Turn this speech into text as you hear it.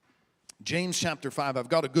James chapter 5. I've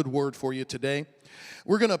got a good word for you today.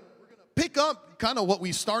 We're going to pick up kind of what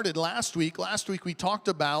we started last week. Last week we talked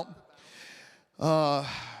about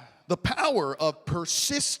the power of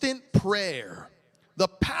persistent prayer. The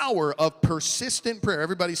power of persistent prayer.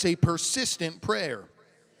 Everybody say persistent prayer.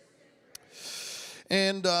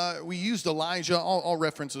 And we used Elijah. I'll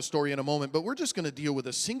reference the story in a moment, but we're just going to deal with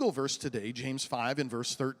a single verse today, James 5 and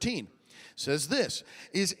verse 13. It says this,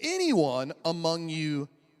 is anyone among you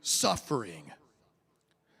suffering?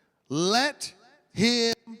 Let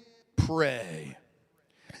him pray.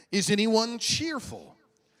 Is anyone cheerful?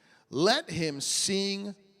 Let him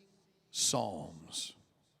sing psalms.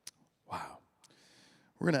 Wow.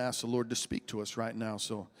 We're going to ask the Lord to speak to us right now,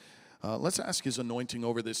 so let's ask his anointing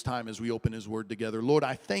over this time as we open his word together. Lord,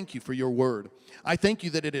 I thank you for your word. I thank you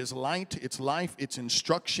that it is light, it's life, it's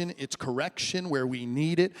instruction, it's correction where we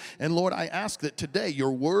need it. And Lord, I ask that today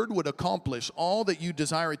your word would accomplish all that you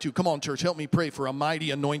desire it to. Come on, church, help me pray for a mighty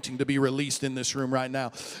anointing to be released in this room right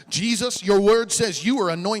now. Jesus, your word says you are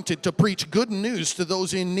anointed to preach good news to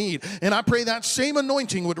those in need. And I pray that same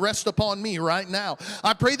anointing would rest upon me right now.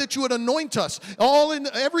 I pray that you would anoint us,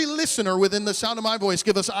 every listener within the sound of my voice.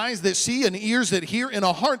 Give us eyes that see and ears that hear and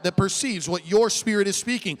a heart that perceives what your spirit is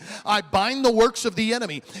speaking. I bind the works of the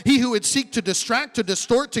enemy. He who would seek to distract, to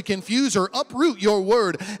distort, to confuse, or uproot your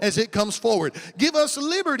word as it comes forward. Give us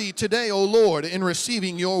liberty today, O Lord, in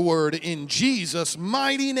receiving your word. In Jesus'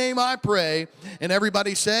 mighty name I pray. And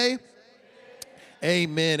everybody say,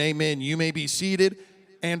 amen, amen. You may be seated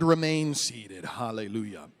and remain seated.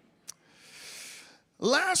 Hallelujah.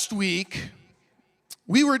 Last week,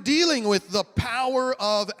 we were dealing with the power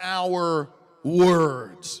of our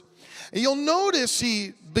words. And you'll notice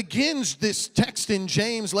he begins this text in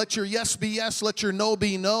James, let your yes be yes, let your no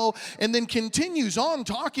be no, and then continues on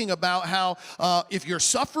talking about how if you're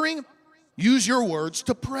suffering, use your words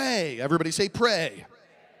to pray. Everybody say pray.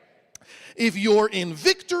 If you're in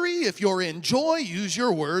victory, if you're in joy, use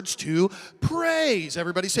your words to praise.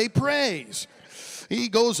 Everybody say praise. He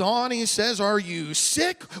goes on, he says, are you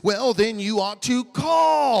sick? Well, then you ought to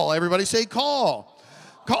call. Everybody say call.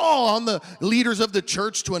 Call on the leaders of the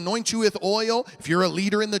church to anoint you with oil. If you're a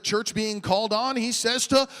leader in the church being called on, he says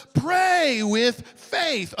to pray with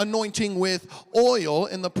faith. Anointing with oil,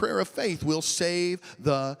 and the prayer of faith will save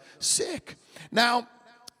the sick. Now,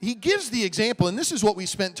 he gives the example, and this is what we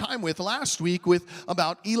spent time with last week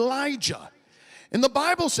about Elijah. And the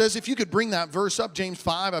Bible says, if you could bring that verse up, James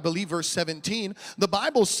 5, I believe verse 17, the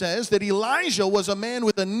Bible says that Elijah was a man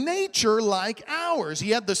with a nature like ours. He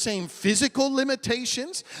had the same physical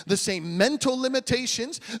limitations, the same mental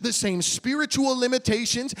limitations, the same spiritual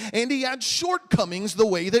limitations, and he had shortcomings the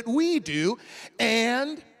way that we do,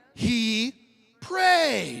 and he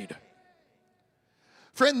prayed.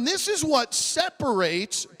 Friend, this is what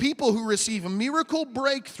separates people who receive miracle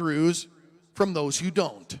breakthroughs from those who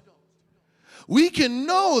don't. We can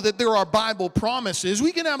know that there are Bible promises.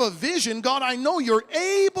 We can have a vision. God, I know you're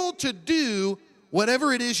able to do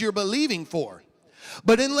whatever it is you're believing for.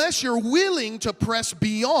 But unless you're willing to press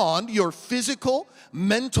beyond your physical,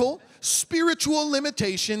 mental, spiritual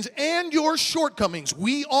limitations and your shortcomings.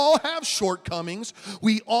 We all have shortcomings.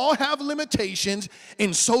 We all have limitations,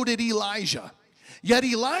 and so did Elijah. Yet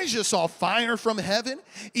Elijah saw fire from heaven.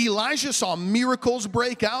 Elijah saw miracles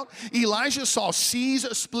break out. Elijah saw seas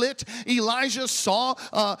split. Elijah saw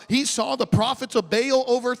the prophets of Baal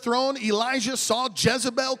overthrown. Elijah saw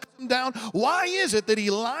Jezebel come down. Why is it that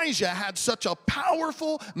Elijah had such a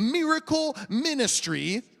powerful miracle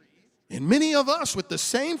ministry, and many of us with the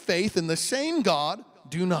same faith in the same God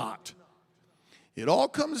do not? It all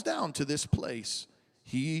comes down to this place.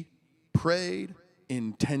 He prayed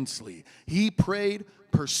intensely. He prayed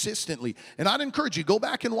persistently. And I'd encourage you, go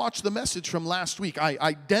back and watch the message from last week.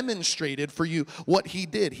 I demonstrated for you what he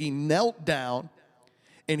did. He knelt down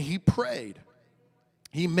and he prayed.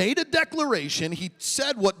 He made a declaration. He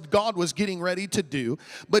said what God was getting ready to do,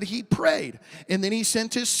 but he prayed. And then he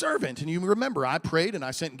sent his servant. And you remember, I prayed and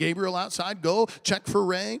I sent Gabriel outside, go check for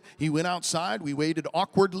rain. He went outside. We waited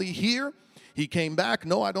awkwardly here. He came back.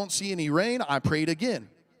 No, I don't see any rain. I prayed again.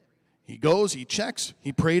 He goes, he checks,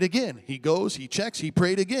 he prayed again. He goes, he checks, he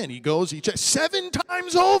prayed again. He goes, he checks 7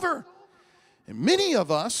 times over. And many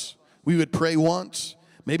of us, we would pray once,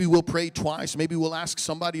 maybe we'll pray twice, maybe we'll ask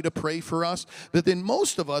somebody to pray for us, but then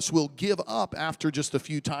most of us will give up after just a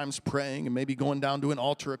few times praying and maybe going down to an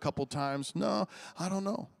altar a couple times. No, I don't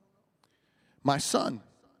know. My son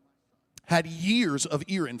had years of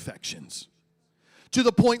ear infections to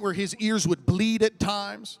the point where his ears would bleed at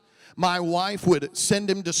times. My wife would send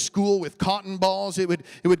him to school with cotton balls. It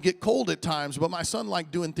would get cold at times, but my son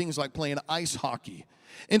liked doing things like playing ice hockey.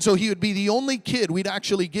 And so he would be the only kid. We'd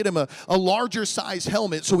actually get him a larger size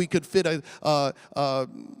helmet so he could fit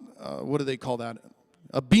what do they call that?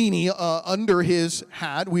 A beanie under his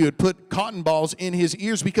hat. We would put cotton balls in his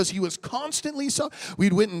ears because he was constantly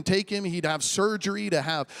we'd went and take him. He'd have surgery to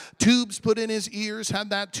have tubes put in his ears, had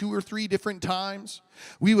that 2 or 3 different times.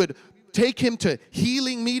 We would take him to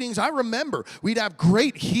healing meetings. I remember we'd have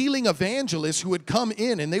great healing evangelists who would come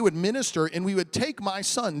in and they would minister, and we would take my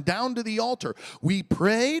son down to the altar. We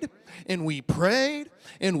prayed and we prayed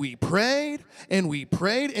and we prayed and we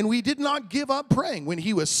prayed, and we did not give up praying. When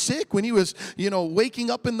he was sick, when he was,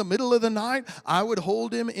 waking up in the middle of the night, I would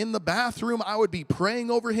hold him in the bathroom. I would be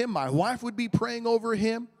praying over him. My wife would be praying over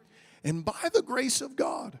him. And by the grace of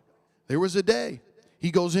God, there was a day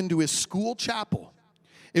he goes into his school chapel.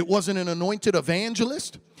 It wasn't an anointed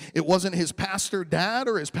evangelist. It wasn't his pastor dad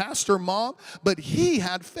or his pastor mom, but he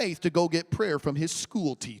had faith to go get prayer from his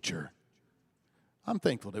school teacher. I'm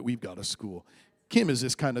thankful that we've got a school. Kim is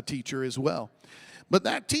this kind of teacher as well. But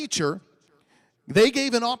that teacher, they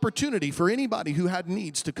gave an opportunity for anybody who had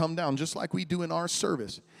needs to come down, just like we do in our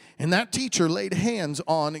service. And that teacher laid hands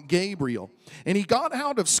on Gabriel. And he got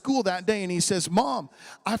out of school that day and he says, Mom,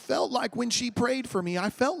 I felt like when she prayed for me,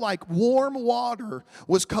 I felt like warm water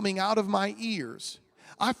was coming out of my ears.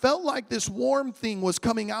 I felt like this warm thing was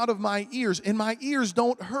coming out of my ears, and my ears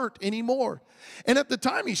don't hurt anymore. And at the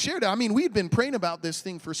time he shared it, we'd been praying about this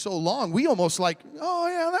thing for so long. We almost like, oh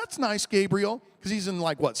yeah, that's nice, Gabriel. Because he's in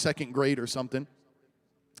second grade or something.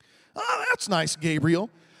 Oh, that's nice,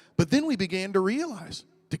 Gabriel. But then we began to realize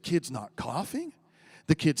the kid's not coughing.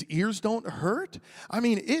 The kid's ears don't hurt.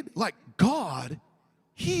 God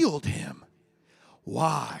healed him.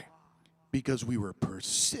 Why? Because we were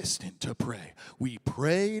persistent to pray. We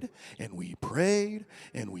prayed and we prayed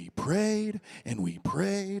and we prayed and we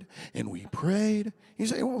prayed and we prayed. You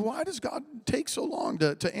say, well, why does God take so long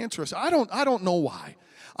to answer us? I don't know why.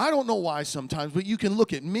 I don't know why sometimes, but you can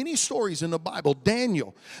look at many stories in the Bible.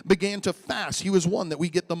 Daniel began to fast. He was one that we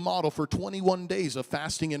get the model for 21 days of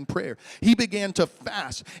fasting and prayer. He began to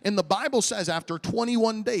fast. And the Bible says after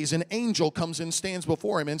 21 days, an angel comes and stands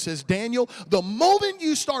before him and says, Daniel, the moment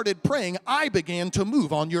you started praying, I began to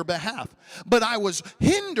move on your behalf. But I was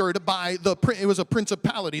hindered by it was a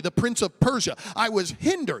principality, the prince of Persia. I was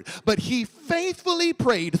hindered, but he faithfully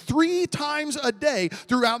prayed 3 times a day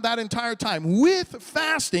throughout that entire time with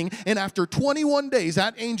fasting. And after 21 days,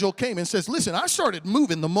 that angel came and says, listen, I started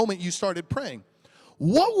moving the moment you started praying.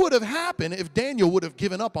 What would have happened if Daniel would have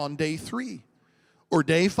given up on day 3 or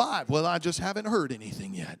day 5? Well, I just haven't heard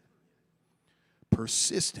anything yet.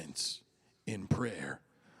 Persistence in prayer.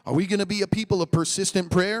 Are we going to be a people of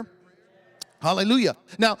persistent prayer? Hallelujah.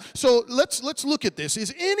 Now, so let's look at this.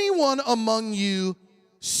 Is anyone among you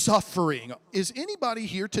suffering? Is anybody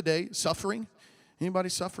here today suffering? Anybody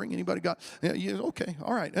suffering? Anybody got? Yeah, okay,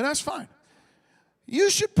 all right, and that's fine.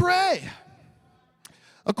 You should pray.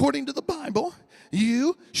 According to the Bible,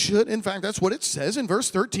 you should, in fact, that's what it says in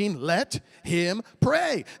verse 13, let him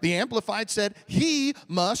pray. The Amplified said, he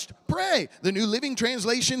must pray. The New Living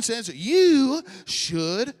Translation says, you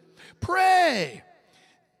should pray.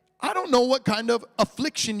 I don't know what kind of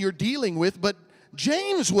affliction you're dealing with, but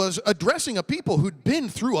James was addressing a people who'd been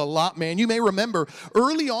through a lot, man. You may remember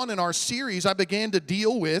early on in our series, I began to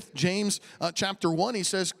deal with James chapter 1. He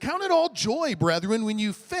says, count it all joy, brethren, when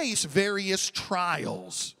you face various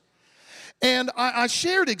trials. And I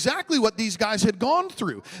shared exactly what these guys had gone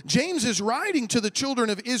through. James is writing to the children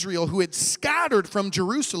of Israel who had scattered from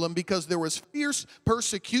Jerusalem because there was fierce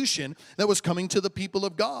persecution that was coming to the people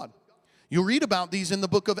of God. You'll read about these in the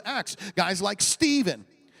book of Acts. Guys like Stephen,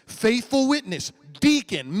 faithful witness,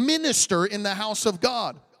 deacon, minister in the house of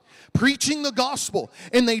God, preaching the gospel,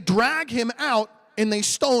 and they drag him out and they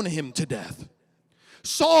stone him to death.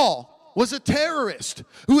 Saul was a terrorist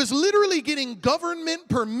who was literally getting government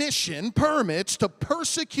permits to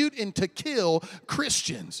persecute and to kill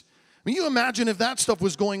Christians. You imagine if that stuff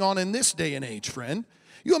was going on in this day and age, friend.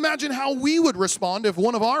 You imagine how we would respond if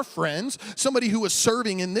one of our friends, somebody who was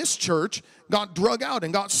serving in this church, got drug out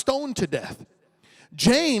and got stoned to death.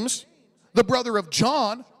 James, the brother of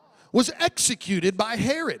John, was executed by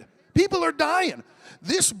Herod. People are dying.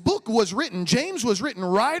 This book was written, James was written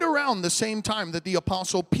right around the same time that the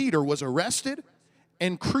Apostle Peter was arrested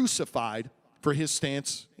and crucified for his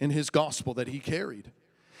stance in his gospel that he carried.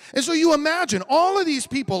 And so you imagine all of these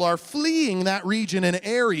people are fleeing that region and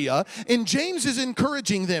area, and James is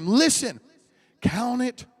encouraging them, listen, count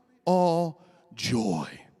it all joy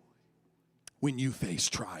when you face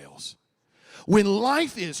trials. When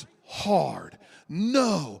life is hard,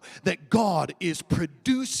 know that God is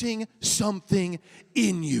producing something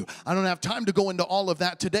in you. I don't have time to go into all of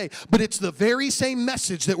that today, but it's the very same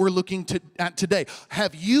message that we're looking at today.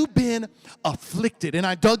 Have you been afflicted? And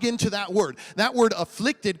I dug into that word. That word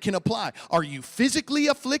afflicted can apply. Are you physically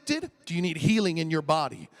afflicted? Do you need healing in your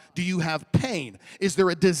body? Do you have pain? Is there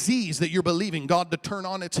a disease that you're believing God to turn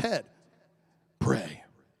on its head? Pray.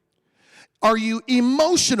 Are you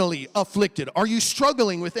emotionally afflicted? Are you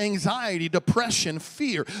struggling with anxiety, depression,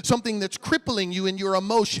 fear, something that's crippling you in your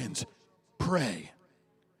emotions? Pray.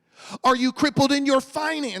 Are you crippled in your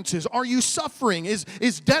finances? Are you suffering? Is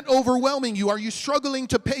debt overwhelming you? Are you struggling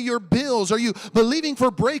to pay your bills? Are you believing for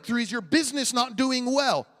breakthrough? Is your business not doing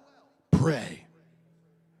well? Pray.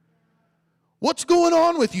 What's going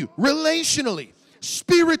on with you? Relationally,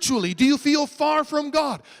 spiritually, do you feel far from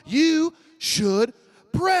God? You should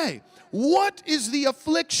pray. What is the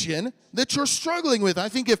affliction that you're struggling with? I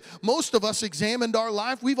think if most of us examined our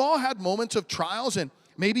life, we've all had moments of trials, and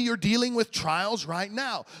maybe you're dealing with trials right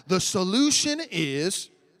now. The solution is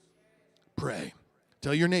pray.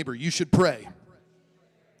 Tell your neighbor, you should pray.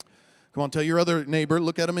 Come on, tell your other neighbor,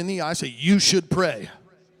 look at him in the eye, say, you should pray.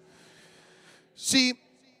 See,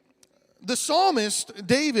 the psalmist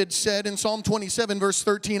David said in Psalm 27, verse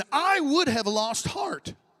 13, I would have lost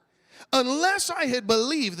heart unless I had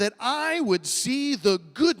believed that I would see the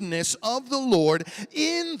goodness of the Lord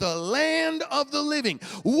in the land of the living.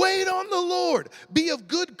 Wait on the Lord. Be of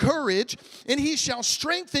good courage, and he shall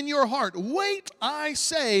strengthen your heart. Wait, I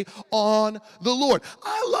say, on the Lord.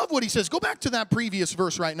 I love what he says. Go back to that previous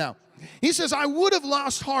verse right now. He says, I would have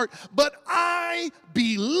lost heart, but I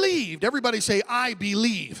believed. Everybody say, I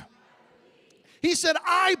believe. He said,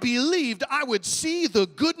 I believed I would see the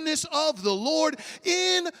goodness of the Lord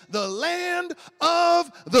in the land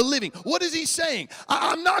of the living. What is he saying?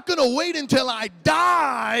 I'm not going to wait until I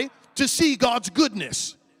die to see God's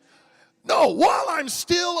goodness. No, while I'm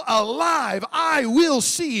still alive, I will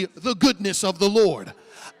see the goodness of the Lord.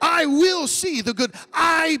 I will see the good.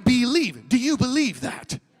 I believe. Do you believe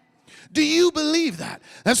that? Do you believe that?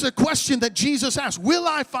 That's the question that Jesus asked. Will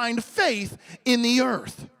I find faith in the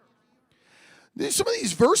earth? Some of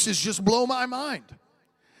these verses just blow my mind.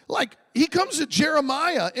 Like, he comes to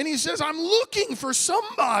Jeremiah and he says, I'm looking for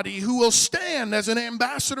somebody who will stand as an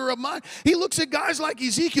ambassador of mine. He looks at guys like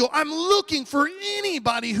Ezekiel. I'm looking for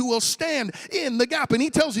anybody who will stand in the gap. And he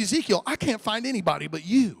tells Ezekiel, I can't find anybody but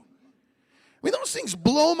you. I mean, those things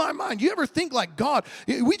blow my mind. You ever think like God,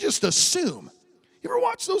 we just assume. You ever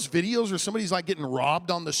watch those videos where somebody's like getting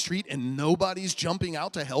robbed on the street and nobody's jumping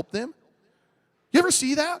out to help them? You ever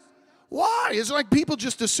see that? Why? It's like people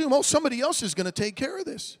just assume, oh, somebody else is going to take care of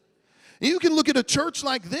this. You can look at a church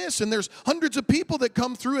like this, and there's hundreds of people that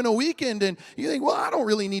come through in a weekend, and you think, well, I don't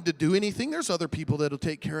really need to do anything. There's other people that'll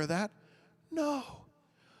take care of that. No.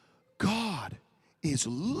 God is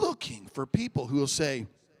looking for people who will say,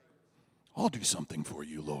 I'll do something for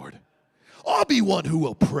you, Lord. I'll be one who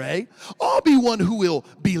will pray. I'll be one who will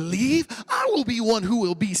believe. I will be one who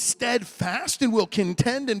will be steadfast and will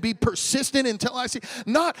contend and be persistent until I see.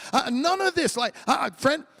 None of this. Like,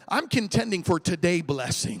 friend, I'm contending for today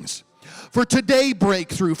blessings, for today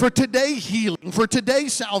breakthrough, for today healing, for today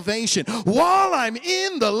salvation. While I'm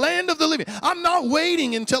in the land of the living, I'm not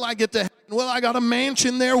waiting until I get to heaven. Well, I got a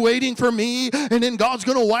mansion there waiting for me, and then God's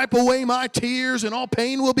going to wipe away my tears, and all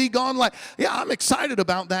pain will be gone. Like, yeah, I'm excited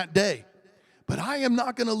about that day. But I am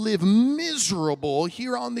not going to live miserable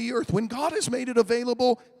here on the earth when God has made it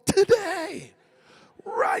available today,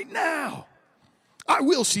 right now. I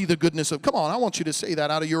will see the goodness of, come on, I want you to say that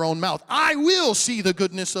out of your own mouth. I will see the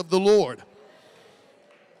goodness of the Lord.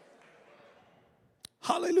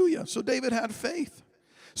 Hallelujah. So David had faith.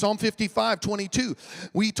 Psalm 55:22.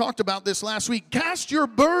 We talked about this last week. Cast your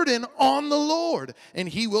burden on the Lord, and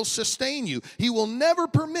he will sustain you. He will never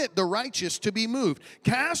permit the righteous to be moved.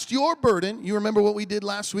 Cast your burden. You remember what we did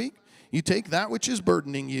last week? You take that which is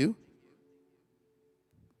burdening you,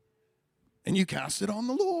 and you cast it on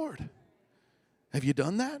the Lord. Have you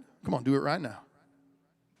done that? Come on, do it right now.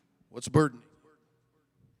 What's burdening?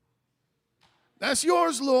 That's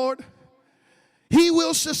yours, Lord. He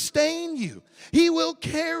will sustain you. He will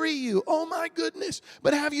carry you. Oh, my goodness.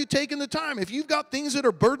 But have you taken the time? If you've got things that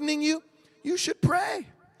are burdening you, you should pray.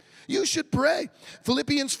 You should pray.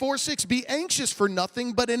 Philippians 4:6, be anxious for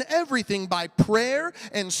nothing, but in everything by prayer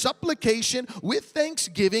and supplication with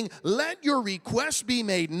thanksgiving, let your requests be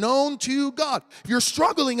made known to God. If you're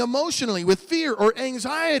struggling emotionally with fear or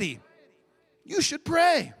anxiety, you should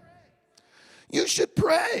pray. You should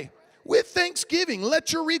pray. With thanksgiving,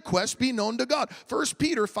 let your requests be known to God. 1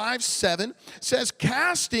 Peter 5:7 says,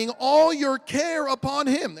 casting all your care upon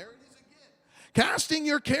him. There it is again. Casting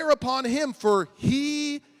your care upon him, for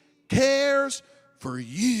he cares for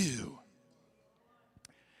you.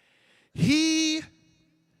 He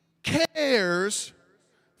cares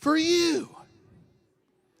for you.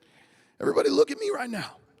 Everybody look at me right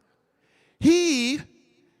now. He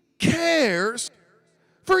cares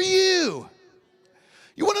for you.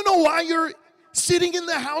 You want to know why you're sitting in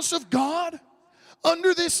the house of God?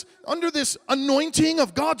 Under this anointing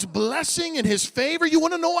of God's blessing and his favor. You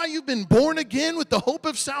want to know why you've been born again with the hope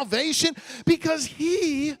of salvation? Because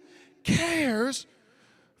he cares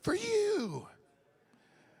for you.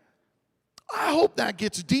 I hope that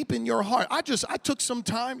gets deep in your heart. I took some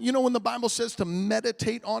time, you know, when the Bible says to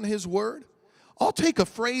meditate on his word, I'll take a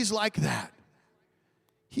phrase like that.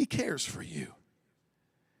 He cares for you.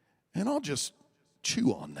 And I'll just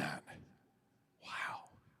chew on that. Wow.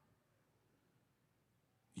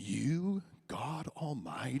 You, God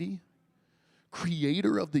Almighty,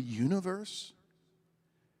 creator of the universe,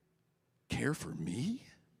 care for me?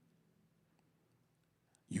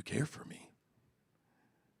 You care for me.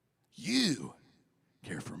 You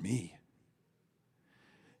care for me.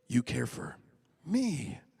 You care for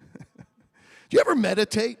me. Do you ever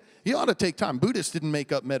meditate? You ought to take time. Buddhists didn't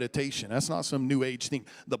make up meditation. That's not some new age thing.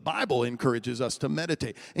 The Bible encourages us to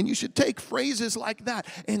meditate. And you should take phrases like that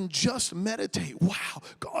and just meditate. Wow,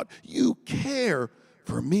 God, you care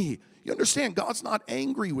for me. You understand, God's not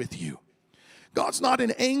angry with you. God's not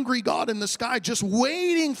an angry God in the sky just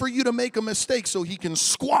waiting for you to make a mistake so he can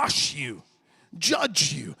squash you,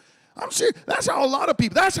 judge you. I'm serious. That's how a lot of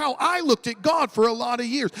people, that's how I looked at God for a lot of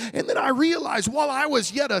years. And then I realized while I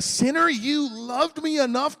was yet a sinner, you loved me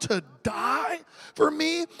enough to die for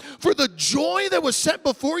me. For the joy that was set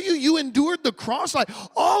before you, you endured the cross. Like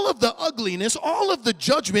all of the ugliness, all of the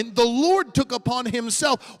judgment, the Lord took upon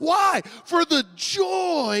himself. Why? For the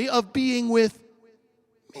joy of being with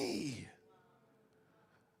me.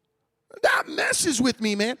 That messes with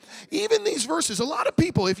me, man. Even these verses, a lot of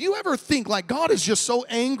people, if you ever think like God is just so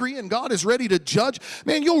angry and God is ready to judge,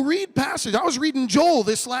 man, you'll read passages. I was reading Joel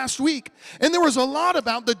this last week, and there was a lot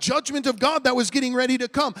about the judgment of God that was getting ready to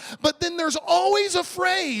come. But then there's always a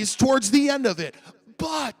phrase towards the end of it.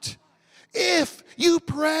 But if you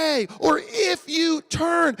pray or if you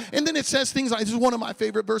turn, and then it says things like, this is one of my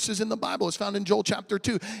favorite verses in the Bible. It's found in Joel chapter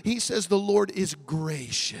 2. He says, the Lord is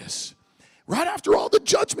gracious. Right after all the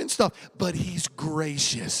judgment stuff, but he's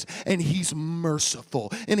gracious and he's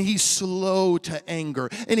merciful and he's slow to anger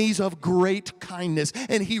and he's of great kindness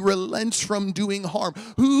and he relents from doing harm.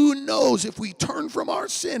 Who knows if we turn from our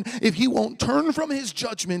sin, if he won't turn from his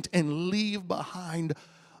judgment and leave behind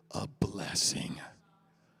a blessing.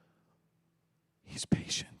 He's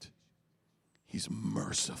patient. He's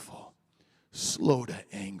merciful, slow to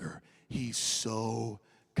anger. He's so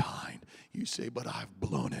kind. You say, but I've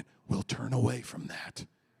blown it. We'll turn away from that.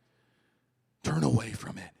 Turn away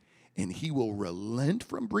from it. And he will relent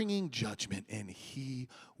from bringing judgment and he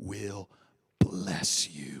will bless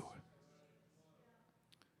you.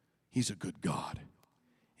 He's a good God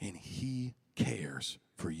and he cares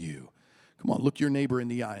for you. Come on, look your neighbor in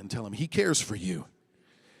the eye and tell him he cares for you.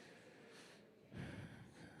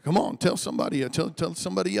 Come on, tell somebody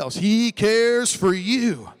else. He cares for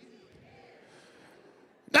you.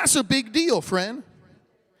 That's a big deal, friend.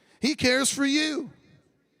 He cares for you.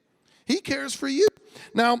 He cares for you.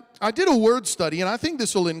 Now, I did a word study, and I think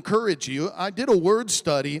this will encourage you. I did a word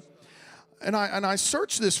study, and I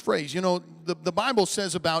searched this phrase. You know, the Bible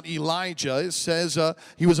says about Elijah, it says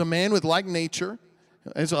he was a man with like nature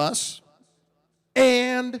as us,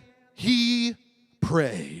 and he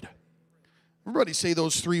prayed. Everybody say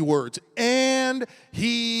those three words. And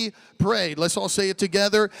he prayed. Let's all say it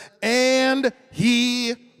together. And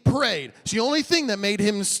he prayed. It's the only thing that made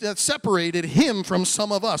him, that separated him from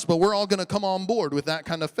some of us. But we're all going to come on board with that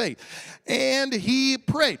kind of faith. And he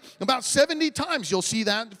prayed. About 70 times you'll see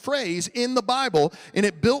that phrase in the Bible. And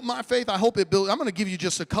it built my faith. I hope it built. I'm going to give you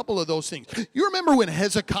just a couple of those things. You remember when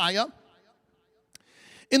Hezekiah,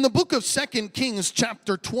 in the book of 2 Kings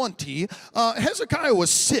chapter 20, Hezekiah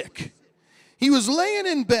was sick. He was laying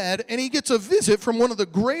in bed, and he gets a visit from one of the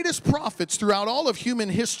greatest prophets throughout all of human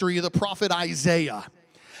history, the prophet Isaiah.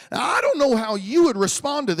 Now, I don't know how you would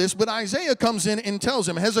respond to this, but Isaiah comes in and tells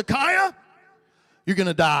him, Hezekiah, you're going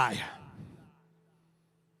to die.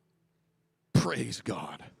 Praise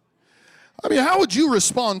God. I mean, how would you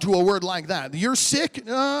respond to a word like that? You're sick?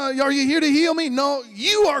 Are you here to heal me? No,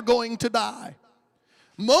 you are going to die.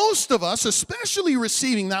 Most of us, especially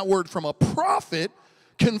receiving that word from a prophet,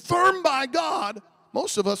 confirmed by God,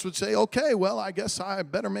 most of us would say, okay, well, I guess I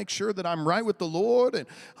better make sure that I'm right with the Lord and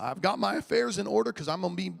I've got my affairs in order because I'm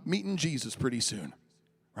going to be meeting Jesus pretty soon,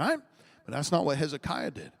 right? But that's not what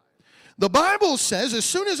Hezekiah did. The Bible says as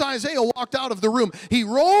soon as Isaiah walked out of the room, he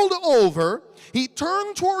rolled over, he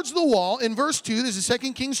turned towards the wall. In verse 2, this is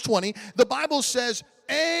 2 Kings 20, the Bible says,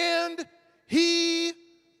 and he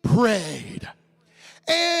prayed.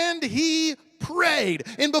 And he prayed.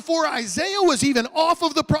 And before Isaiah was even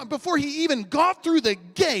before he even got through the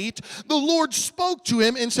gate, the Lord spoke to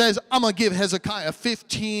him and says, I'm going to give Hezekiah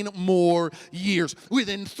 15 more years.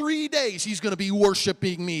 Within 3 days, he's going to be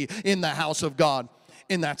worshiping me in the house of God.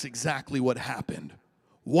 And that's exactly what happened.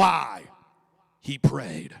 Why? He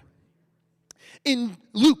prayed. In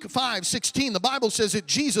Luke 5:16, the Bible says that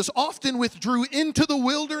Jesus often withdrew into the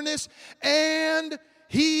wilderness and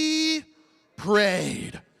he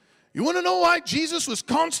prayed. You want to know why Jesus was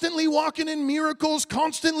constantly walking in miracles,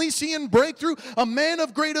 constantly seeing breakthrough? A man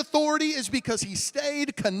of great authority is because he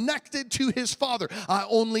stayed connected to his Father. I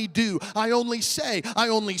only do, I only say, I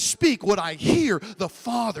only speak what I hear the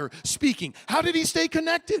Father speaking. How did he stay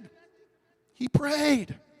connected? He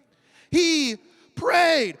prayed. He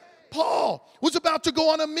prayed. Paul was about to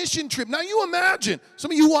go on a mission trip. Now you imagine, some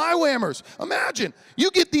of you YWAMers, imagine, you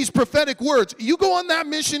get these prophetic words. You go on that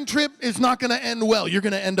mission trip, it's not going to end well. You're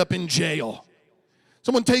going to end up in jail.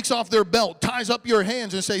 Someone takes off their belt, ties up your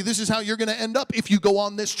hands and say, this is how you're going to end up if you go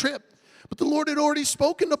on this trip. But the Lord had already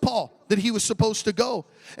spoken to Paul that he was supposed to go.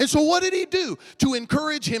 And so what did he do? To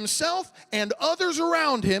encourage himself and others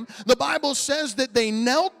around him, the Bible says that they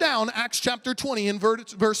knelt down, Acts chapter 20 in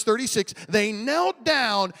verse 36, they knelt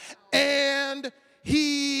down and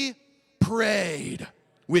he prayed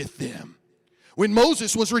with them. When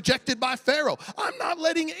Moses was rejected by Pharaoh, I'm not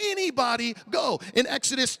letting anybody go. In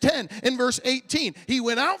Exodus 10 in verse 18, he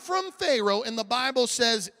went out from Pharaoh and the Bible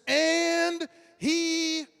says, and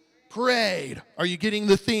he prayed. Are you getting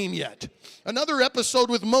the theme yet? Another episode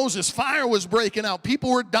with Moses, fire was breaking out.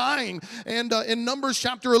 People were dying. And in Numbers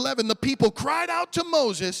chapter 11, the people cried out to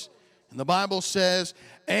Moses. And the Bible says,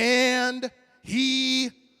 and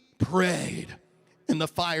he prayed. And the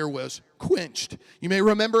fire was quenched. You may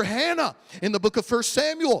remember Hannah in the book of 1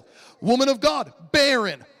 Samuel. Woman of God,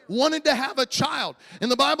 barren, wanted to have a child. And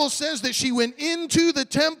the Bible says that she went into the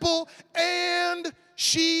temple and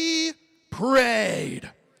she prayed.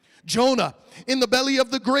 Jonah in the belly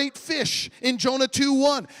of the great fish in Jonah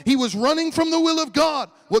 2:1. He was running from the will of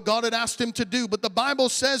God, what God had asked him to do. But the Bible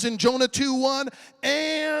says in Jonah 2:1,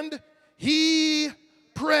 and he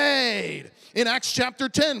prayed. In Acts chapter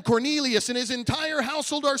 10, Cornelius and his entire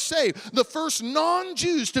household are saved. The first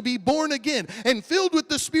non-Jews to be born again and filled with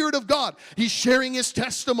the Spirit of God. He's sharing his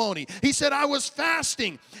testimony. He said, I was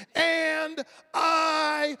fasting and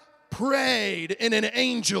I prayed, and an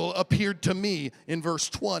angel appeared to me in verse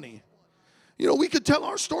 20. You know, we could tell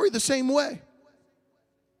our story the same way.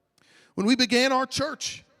 When we began our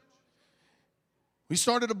church, we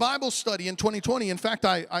started a Bible study in 2020. In fact,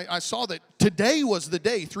 I saw that today was the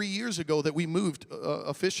day 3 years ago that we moved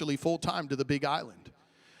officially full-time to the Big Island.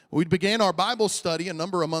 We began our Bible study a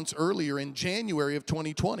number of months earlier in January of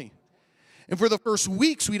 2020. And for the first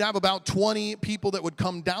weeks, we'd have about 20 people that would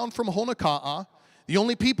come down from Honoka'a. The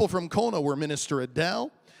only people from Kona were Minister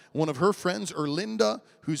Adele, one of her friends, Erlinda,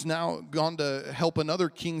 who's now gone to help another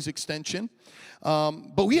King's Extension.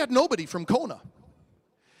 But we had nobody from Kona.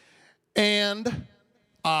 And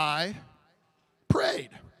I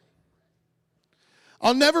prayed.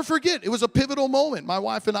 I'll never forget, it was a pivotal moment. My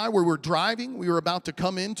wife and I were driving. We were about to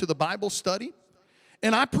come into the Bible study.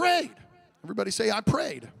 And I prayed. Everybody say, I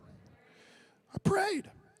prayed. I prayed.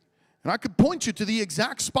 And I could point you to the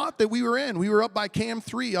exact spot that we were in. We were up by Cam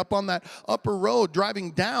 3, up on that upper road, driving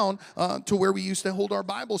down to where we used to hold our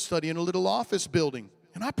Bible study in a little office building.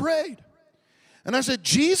 And I prayed. And I said,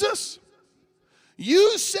 Jesus,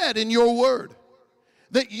 you said in your word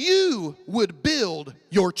that you would build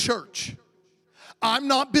your church. I'm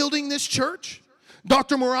not building this church.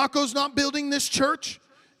 Dr. Morocco's not building this church.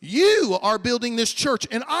 You are building this church.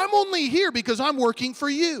 And I'm only here because I'm working for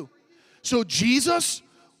you. So Jesus,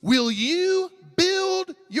 will you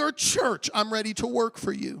build your church? I'm ready to work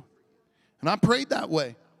for you. And I prayed that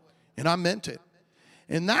way. And I meant it.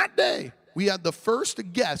 And that day, we had the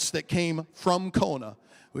first guests that came from Kona.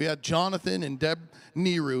 We had Jonathan and Deb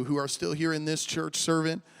Neru, who are still here in this church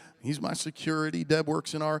serving. He's my security. Deb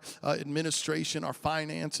works in our administration, our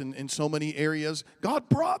finance, and in so many areas. God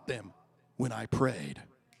brought them when I prayed.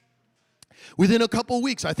 Within a couple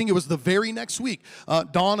weeks, I think it was the very next week,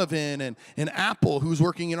 Donovan and Apple, who's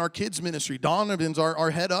working in our kids ministry. Donovan's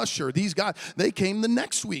our head usher. These guys, they came the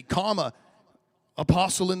next week.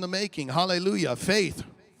 Apostle in the making. Hallelujah. Faith.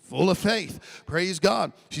 full of faith. Praise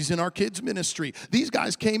God. She's in our kids ministry. These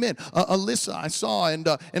guys came in. Alyssa, I saw, and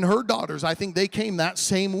her daughters, I think they came that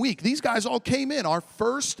same week. These guys all came in. Our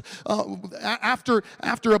first, after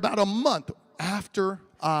about a month, after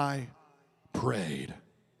I prayed.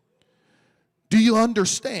 Do you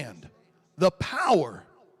understand the power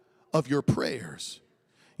of your prayers?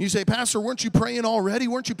 You say, Pastor, weren't you praying already?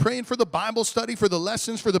 Weren't you praying for the Bible study, for the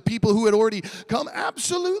lessons, for the people who had already come?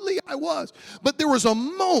 Absolutely, I was. But there was a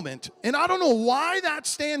moment, and I don't know why that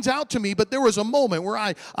stands out to me, but there was a moment where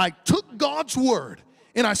I took God's word,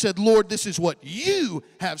 and I said, Lord, this is what you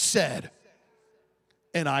have said.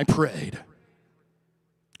 And I prayed.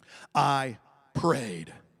 I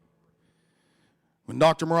prayed. When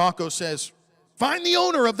Dr. Morocco says, find the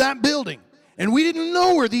owner of that building, and we didn't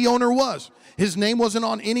know where the owner was. His name wasn't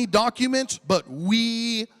on any documents, but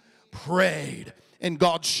we prayed, and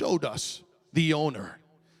God showed us the owner.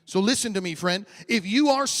 So listen to me, friend. If you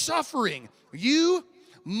are suffering, you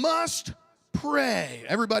must pray.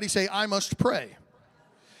 Everybody say, I must pray.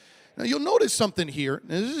 Now, you'll notice something here.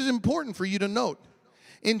 This is important for you to note.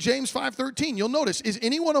 In James 5:13, you'll notice, is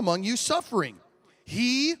anyone among you suffering?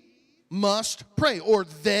 He must pray, or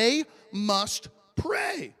they must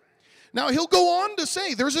pray. Now, he'll go on to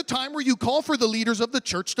say there's a time where you call for the leaders of the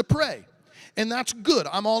church to pray. And that's good.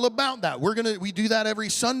 I'm all about that. We do that every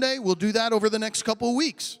Sunday. We'll do that over the next couple of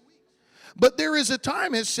weeks. But there is a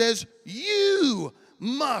time it says you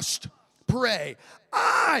must pray.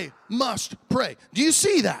 I must pray. Do you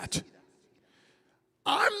see that?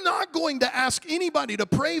 I'm not going to ask anybody to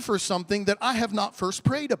pray for something that I have not first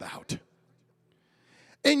prayed about.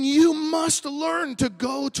 And you must learn to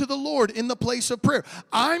go to the Lord in the place of prayer.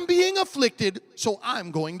 I'm being afflicted, so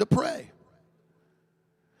I'm going to pray.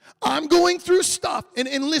 I'm going through stuff, and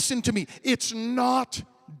listen to me, it's not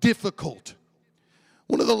difficult.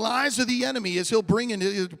 One of the lies of the enemy is he'll bring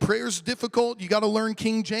in prayer's difficult. You got to learn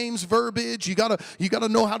King James verbiage. You got to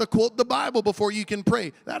know how to quote the Bible before you can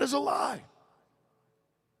pray. That is a lie.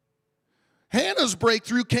 Hannah's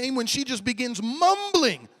breakthrough came when she just begins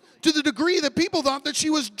mumbling to the degree that people thought that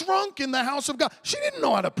she was drunk in the house of God. She didn't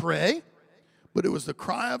know how to pray, but it was the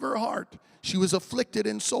cry of her heart. She was afflicted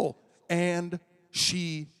in soul, and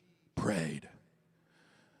she prayed.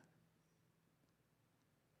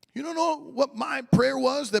 You don't know what my prayer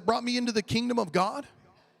was that brought me into the kingdom of God?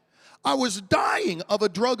 I was dying of a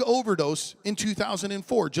drug overdose in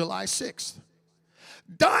 2004, July 6th.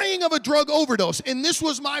 Dying of a drug overdose, and this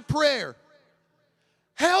was my prayer.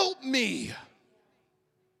 Help me.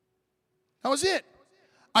 That was it.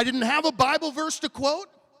 I didn't have a Bible verse to quote.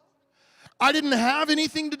 I didn't have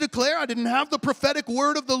anything to declare. I didn't have the prophetic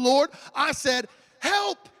word of the Lord. I said,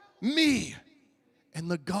 help me. And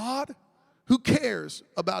the God who cares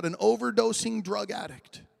about an overdosing drug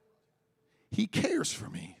addict, he cares for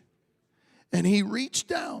me. And he reached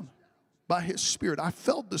down by his Spirit. I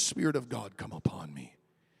felt the Spirit of God come upon me.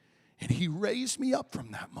 And he raised me up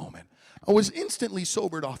from that moment. I was instantly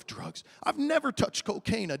sobered off drugs. I've never touched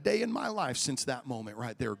cocaine a day in my life since that moment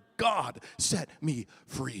right there. God set me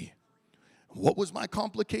free. What was my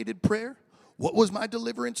complicated prayer? What was my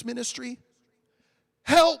deliverance ministry?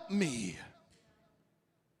 Help me.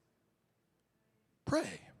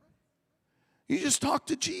 Pray. You just talk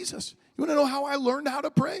to Jesus. You want to know how I learned how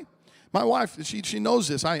to pray? My wife, she knows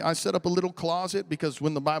this. I set up a little closet because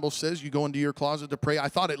when the Bible says you go into your closet to pray, I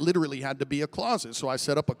thought it literally had to be a closet. So I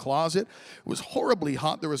set up a closet. It was horribly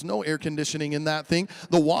hot. There was no air conditioning in that thing.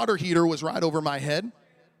 The water heater was right over my head.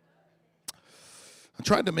 I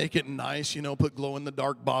tried to make it nice, put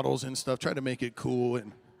glow-in-the-dark bottles and stuff, tried to make it cool.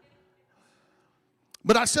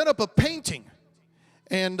 But I set up a painting,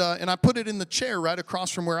 and I put it in the chair right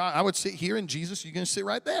across from where I would sit here, and Jesus, you're going to sit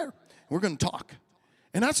right there. We're going to talk.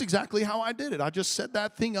 And that's exactly how I did it. I just set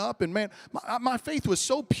that thing up, and man, my faith was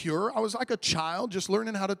so pure. I was like a child just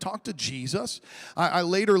learning how to talk to Jesus. I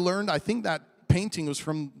later learned, I think that painting was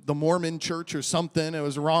from the Mormon church or something. It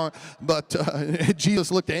was wrong, but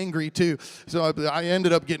Jesus looked angry too. So I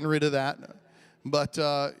ended up getting rid of that. But,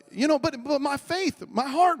 but my faith, my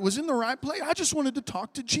heart was in the right place. I just wanted to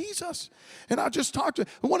talk to Jesus. And I just talked to him.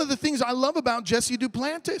 One of the things I love about Jesse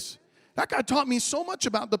Duplantis, that guy taught me so much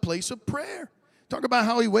about the place of prayer. Talk about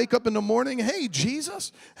how he wake up in the morning, hey,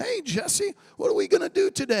 Jesus, hey, Jesse, what are we going to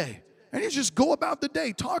do today? And you just go about the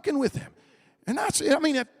day talking with him. And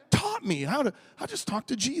it taught me I just talk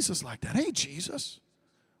to Jesus like that. Hey, Jesus,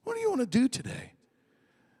 what do you want to do today?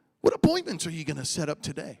 What appointments are you going to set up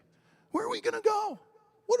today? Where are we going to go?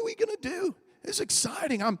 What are we going to do? It's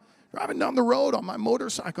exciting. I'm driving down the road on my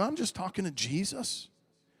motorcycle. I'm just talking to Jesus.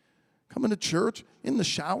 Coming to church, in the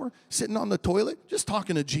shower, sitting on the toilet, just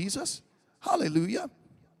talking to Jesus. Hallelujah.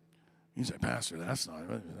 You say, Pastor,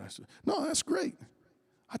 no, that's great.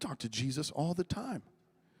 I talk to Jesus all the time.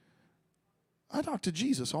 I talk to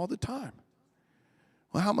Jesus all the time.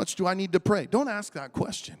 Well, how much do I need to pray? Don't ask that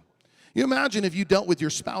question. You imagine if you dealt with your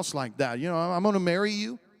spouse like that. You know, I'm going to marry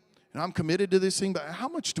you, and I'm committed to this thing, but how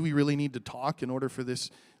much do we really need to talk in order for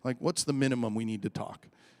this? Like, what's the minimum we need to talk?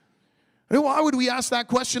 And why would we ask that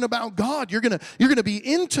question about God? You're gonna be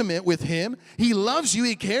intimate with Him. He loves you.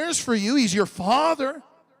 He cares for you. He's your Father.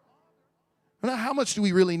 Now, how much do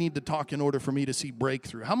we really need to talk in order for me to see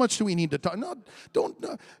breakthrough? How much do we need to talk? No, don't.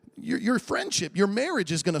 Your friendship, your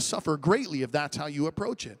marriage is going to suffer greatly if that's how you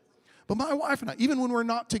approach it. But my wife and I, even when we're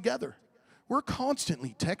not together, we're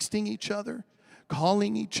constantly texting each other,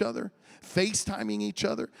 calling each other, FaceTiming each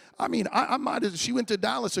other. I mean, I might as, she went to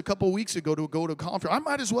Dallas a couple weeks ago to go to a conference. I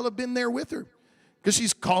might as well have been there with her. Because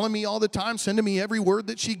she's calling me all the time, sending me every word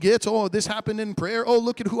that she gets. Oh, this happened in prayer. Oh,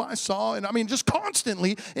 look at who I saw. And I mean, just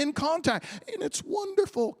constantly in contact. And it's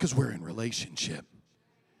wonderful because we're in relationship.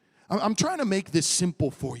 I'm trying to make this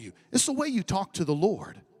simple for you. It's the way you talk to the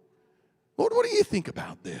Lord. Lord, what do you think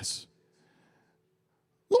about this?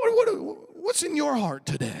 Lord, what's in your heart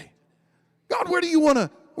today? God, where do you want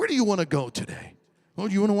to go today?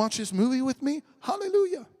 Lord, you want to watch this movie with me?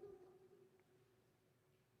 Hallelujah.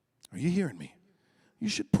 Are you hearing me? You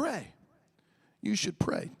should pray. You should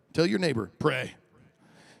pray. Tell your neighbor, pray.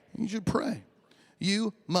 You should pray.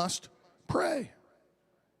 You must pray.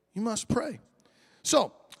 You must pray.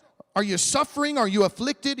 So, are you suffering? Are you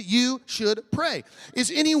afflicted? You should pray. Is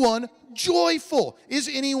anyone joyful? Is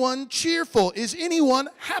anyone cheerful? Is anyone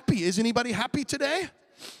happy? Is anybody happy today?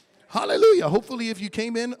 Hallelujah. Hopefully if you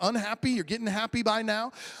came in unhappy, you're getting happy by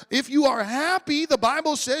now. If you are happy, the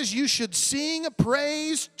Bible says you should sing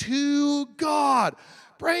praise to God.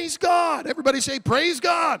 Praise God. Everybody say, praise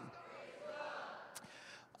God.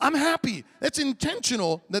 I'm happy. It's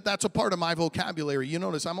intentional that that's a part of my vocabulary. You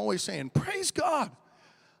notice I'm always saying, praise God.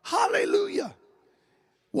 Hallelujah.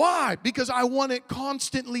 Why? Because I want it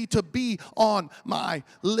constantly to be on my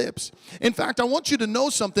lips. In fact, I want you to know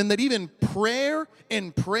something, that even prayer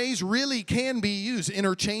and praise really can be used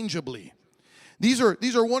interchangeably. These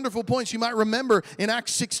are wonderful points. You might remember in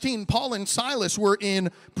Acts 16, Paul and Silas were in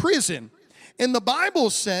prison. And the Bible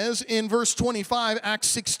says in verse 25, Acts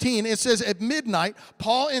 16, it says at midnight,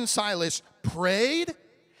 Paul and Silas prayed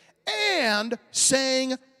and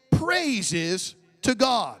sang praises to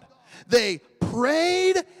God. They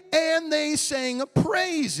prayed and they sang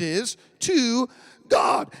praises to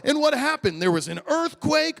God. And what happened? There was an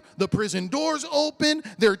earthquake, the prison doors opened,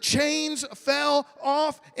 their chains fell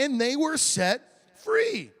off, and they were set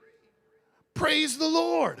free. Praise the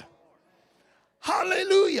Lord.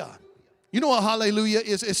 Hallelujah. You know what hallelujah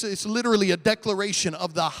is? It's literally a declaration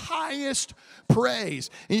of the highest praise.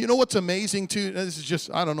 And you know what's amazing too? This is just,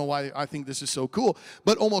 I don't know why I think this is so cool,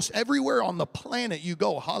 but almost everywhere on the planet you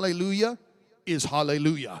go, hallelujah is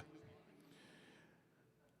hallelujah.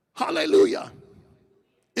 Hallelujah.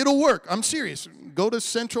 It'll work. I'm serious. Go to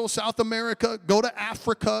Central, South America, go to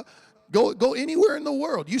Africa, go anywhere in the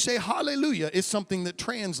world. You say hallelujah is something that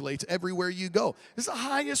translates everywhere you go. It's the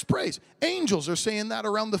highest praise. Angels are saying that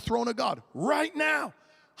around the throne of God right now.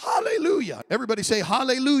 Hallelujah. Everybody say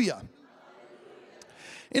hallelujah.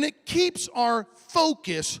 And it keeps our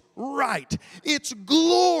focus right. It's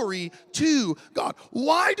glory to God.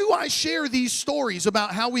 Why do I share these stories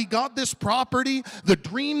about how we got this property, the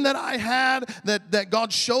dream that I had, that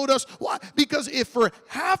God showed us? Why? Because if for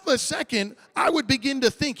half a second I would begin to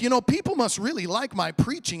think, people must really like my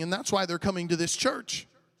preaching, and that's why they're coming to this church.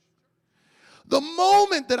 The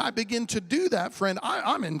moment that I begin to do that, friend,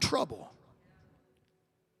 I'm in trouble.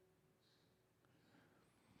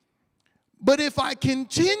 But if I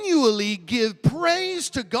continually give praise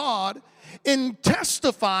to God and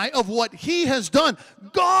testify of what He has done,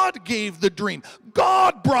 God gave the dream,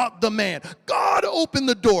 God brought the man, God opened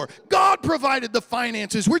the door, God provided the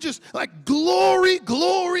finances. We're just like glory,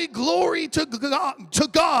 glory, glory to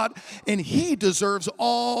God, and He deserves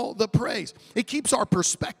all the praise. It keeps our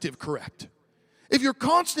perspective correct. If you're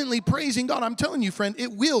constantly praising God, I'm telling you, friend,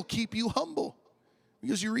 it will keep you humble,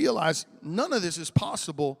 because you realize none of this is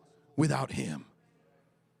possible without Him.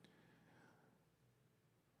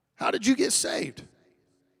 How did you get saved?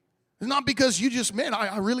 It's not because you just,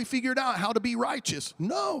 I really figured out how to be righteous.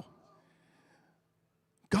 No.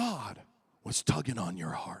 God was tugging on your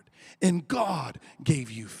heart, and God gave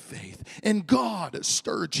you faith, and God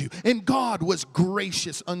stirred you, and God was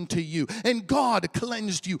gracious unto you, and God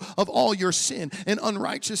cleansed you of all your sin and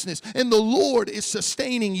unrighteousness, and the Lord is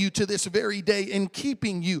sustaining you to this very day and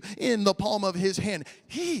keeping you in the palm of His hand.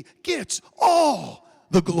 He gets all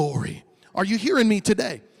the glory. Are you hearing me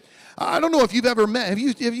today? I don't know if you've ever met. Have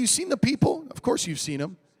you seen the people? Of course you've seen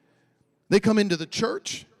them. They come into the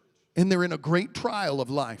church and they're in a great trial of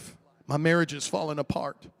life. My marriage is falling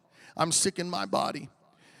apart. I'm sick in my body.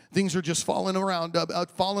 Things are just falling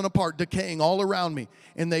apart, decaying all around me.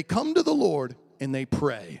 And they come to the Lord and they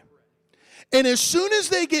pray. And as soon as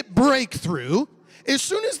they get breakthrough, as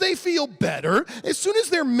soon as they feel better, as soon as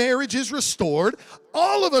their marriage is restored,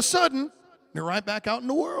 all of a sudden, they're right back out in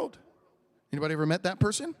the world. Anybody ever met that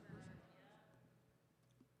person?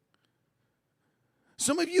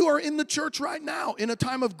 Some of you are in the church right now in a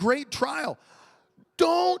time of great trial.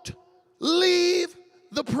 Don't leave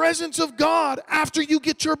the presence of God after you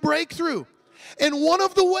get your breakthrough. And one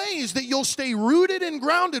of the ways that you'll stay rooted and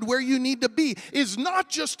grounded where you need to be is not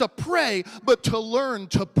just to pray, but to learn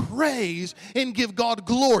to praise and give God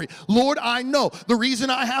glory. Lord, I know the reason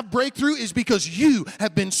I have breakthrough is because you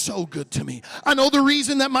have been so good to me. I know the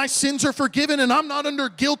reason that my sins are forgiven and I'm not under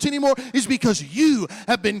guilt anymore is because you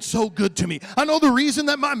have been so good to me. I know the reason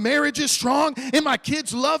that my marriage is strong and my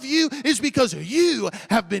kids love you is because you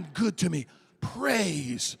have been good to me.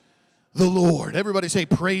 Praise the Lord. Everybody say,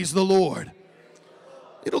 praise the Lord.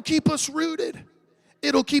 It'll keep us rooted.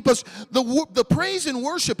 It'll keep us, the praise and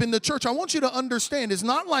worship in the church, I want you to understand, is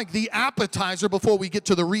not like the appetizer before we get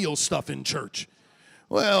to the real stuff in church.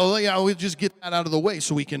 Well, yeah, we'll just get that out of the way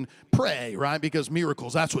so we can pray, right? Because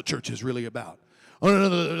miracles, that's what church is really about. Oh,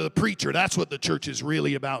 no, the preacher, that's what the church is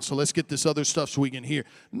really about. So let's get this other stuff so we can hear.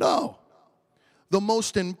 No. The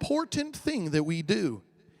most important thing that we do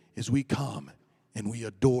is we come and we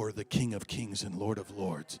adore the King of Kings and Lord of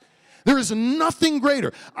Lords. There is nothing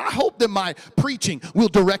greater. I hope that my preaching will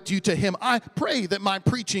direct you to Him. I pray that my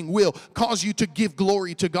preaching will cause you to give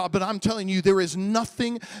glory to God. But I'm telling you, there is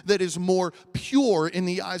nothing that is more pure in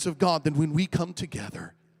the eyes of God than when we come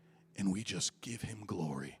together and we just give Him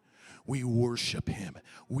glory. We worship Him.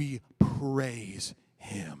 We praise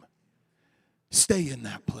Him. Stay in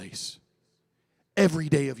that place every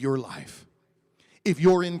day of your life. If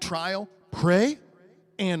you're in trial, pray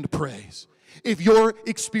and praise. If you're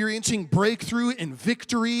experiencing breakthrough and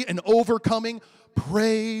victory and overcoming,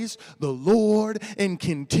 praise the Lord and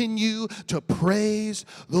continue to praise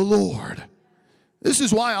the Lord. This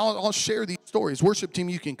is why I'll share these stories. Worship team,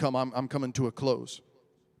 you can come. I'm coming to a close.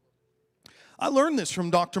 I learned this from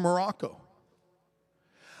Dr. Morocco.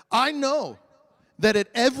 I know that at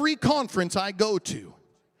every conference I go to,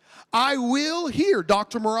 I will hear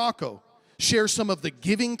Dr. Morocco share some of the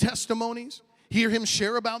giving testimonies, hear him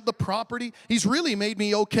share about the property. He's really made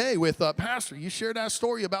me okay with, Pastor, you share that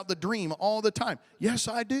story about the dream all the time. Yes,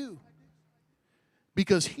 I do.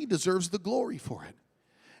 Because he deserves the glory for it.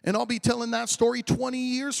 And I'll be telling that story 20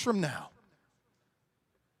 years from now.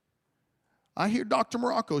 I hear Dr.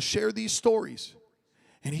 Morocco share these stories.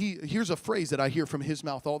 And here's a phrase that I hear from his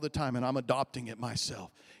mouth all the time, and I'm adopting it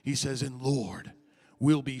myself. He says, and Lord,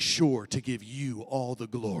 we'll be sure to give you all the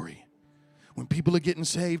glory. When people are getting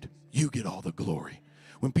saved, you get all the glory.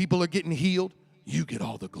 When people are getting healed, you get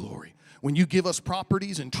all the glory. When you give us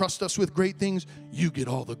properties and trust us with great things, you get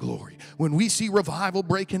all the glory. When we see revival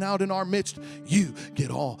breaking out in our midst, you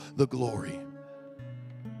get all the glory.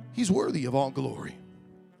 He's worthy of all glory.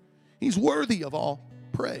 He's worthy of all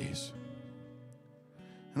praise.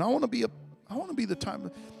 And I want to be the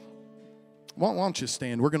time. Why don't you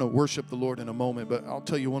stand? We're going to worship the Lord in a moment, but I'll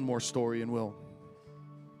tell you one more story and we're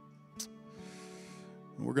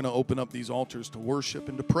going to open up these altars to worship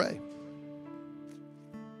and to pray.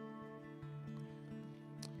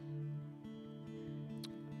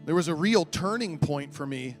 There was a real turning point for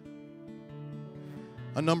me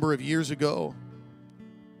a number of years ago.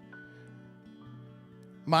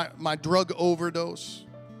 My drug overdose,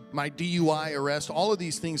 my DUI arrest, all of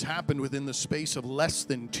these things happened within the space of less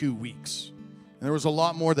than 2 weeks. And there was a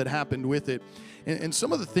lot more that happened with it. And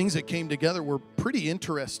some of the things that came together were pretty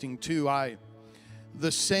interesting too.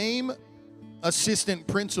 The same assistant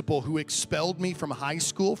principal who expelled me from high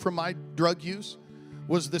school from my drug use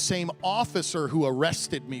was the same officer who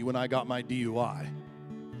arrested me when I got my DUI.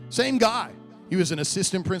 Same guy. He was an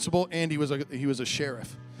assistant principal and he was a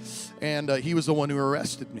sheriff. And he was the one who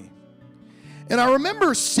arrested me. And I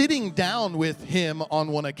remember sitting down with him on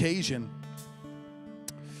one occasion.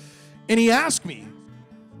 And he asked me,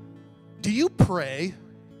 do you pray?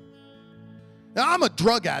 Now, I'm a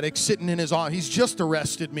drug addict sitting in his office. He's just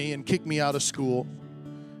arrested me and kicked me out of school.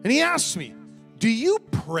 And he asks me, do you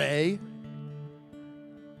pray?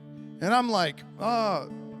 And I'm like,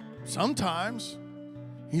 sometimes.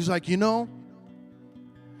 He's like, when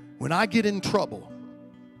I get in trouble,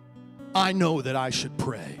 I know that I should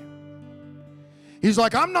pray. He's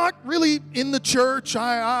like, I'm not really in the church.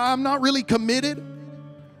 I'm not really committed.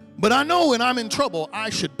 but I know when I'm in trouble, I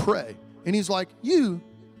should pray. And he's like, you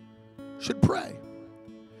should pray.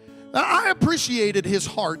 Now, I appreciated his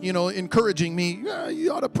heart, encouraging me, yeah,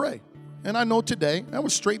 you ought to pray. And I know today, that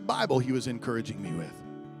was straight Bible he was encouraging me with.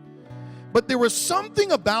 But there was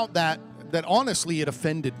something about that honestly, it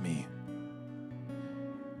offended me.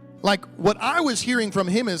 Like, what I was hearing from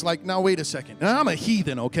him is like, now wait a second. Now, I'm a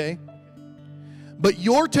heathen, okay? But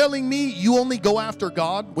you're telling me you only go after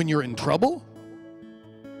God when you're in trouble?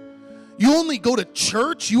 You only go to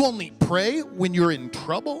church? You only pray when you're in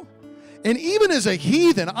trouble? And even as a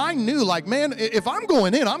heathen, I knew, like, man, if I'm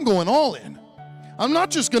going in, I'm going all in. I'm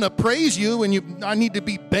not just going to praise you when I need to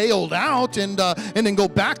be bailed out and then go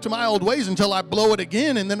back to my old ways until I blow it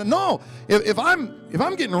again. And then, no, if I'm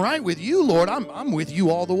getting right with you, Lord, I'm with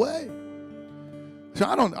you all the way. So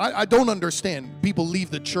I don't understand. People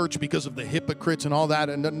leave the church because of the hypocrites and all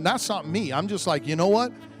that, and that's not me. I'm just like, you know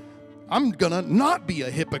what? I'm going to not be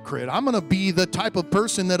a hypocrite. I'm going to be the type of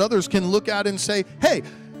person that others can look at and say, hey,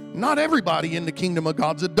 not everybody in the kingdom of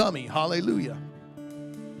God's a dummy. Hallelujah.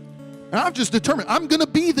 And I've just determined I'm going to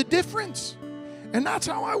be the difference. And that's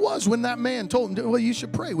how I was when that man told me, well, you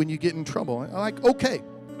should pray when you get in trouble. I'm like, okay,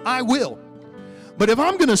 I will. But if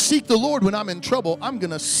I'm going to seek the Lord when I'm in trouble, I'm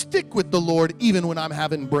going to stick with the Lord even when I'm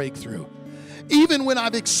having breakthrough. Even when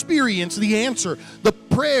I've experienced the answer, the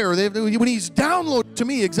prayer, when he's downloaded to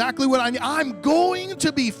me exactly what I need, I'm going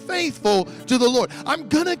to be faithful to the Lord. I'm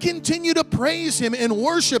going to continue to praise him and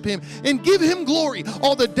worship him and give him glory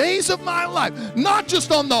all the days of my life. Not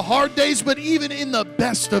just on the hard days, but even in the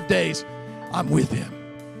best of days, I'm with him.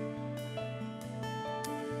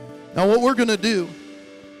 Now what we're going to do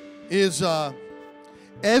is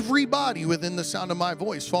everybody within the sound of my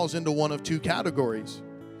voice falls into one of two categories.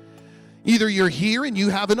 Either you're here and you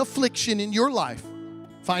have an affliction in your life,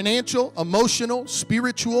 financial, emotional,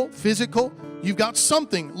 spiritual, physical. You've got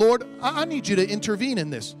something. Lord, I need you to intervene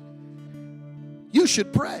in this. You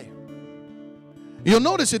should pray. You'll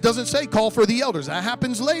notice it doesn't say call for the elders. That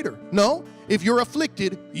happens later. No, if you're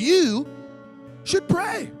afflicted, you should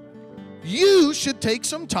pray. You should take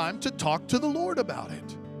some time to talk to the Lord about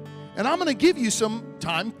it. And I'm going to give you some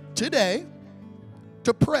time today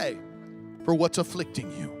to pray for what's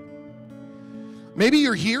afflicting you. Maybe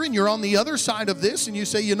you're here and you're on the other side of this and you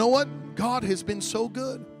say, you know what? God has been so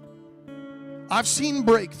good. I've seen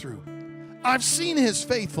breakthrough. I've seen his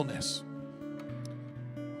faithfulness.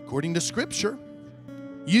 According to Scripture,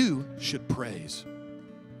 you should praise.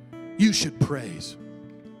 You should praise.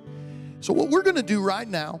 So what we're going to do right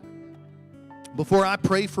now, before I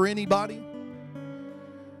pray for anybody,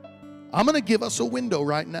 I'm going to give us a window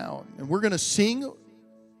right now. And we're going to sing.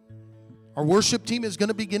 Our worship team is going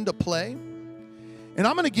to begin to play. And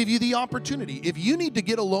I'm going to give you the opportunity. If you need to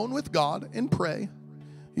get alone with God and pray,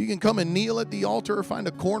 you can come and kneel at the altar or find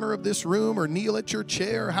a corner of this room or kneel at your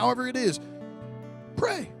chair, however it is.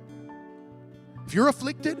 Pray. If you're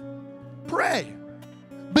afflicted, pray.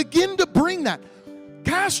 Begin to bring that.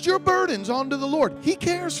 Cast your burdens onto the Lord. He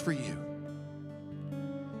cares for you.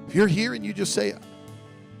 If you're here and you just say,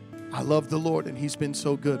 I love the Lord and he's been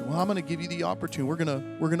so good. Well, I'm going to give you the opportunity.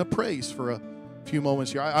 We're going to praise for a few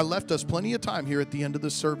moments here. I left us plenty of time here at the end of the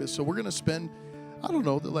service, so we're going to spend, I don't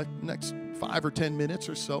know, the next 5 or 10 minutes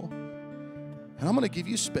or so, and I'm going to give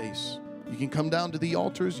you space. You can come down to the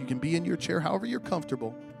altars, you can be in your chair, however you're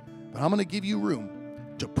comfortable, but I'm going to give you room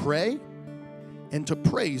to pray and to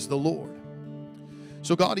praise the Lord.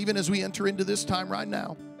 So God, even as we enter into this time right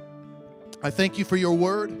now, I thank you for your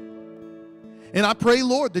word, and I pray,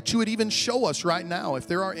 Lord, that you would even show us right now if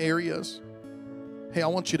there are areas. Hey, I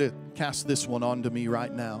want you to cast this one onto me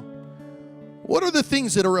right now. What are the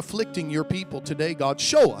things that are afflicting your people today, God?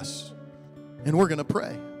 Show us, and we're going to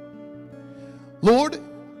pray. Lord,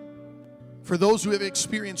 for those who have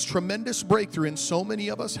experienced tremendous breakthrough, and so many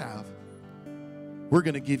of us have, we're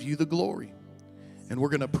going to give you the glory, and we're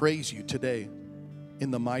going to praise you today in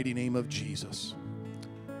the mighty name of Jesus.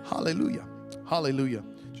 Hallelujah. Hallelujah.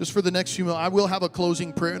 Just for the next few minutes, I will have a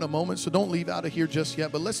closing prayer in a moment, so don't leave out of here just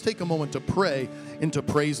yet. But let's take a moment to pray and to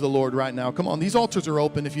praise the Lord right now. Come on, these altars are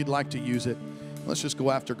open if you'd like to use it. Let's just go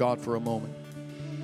after God for a moment.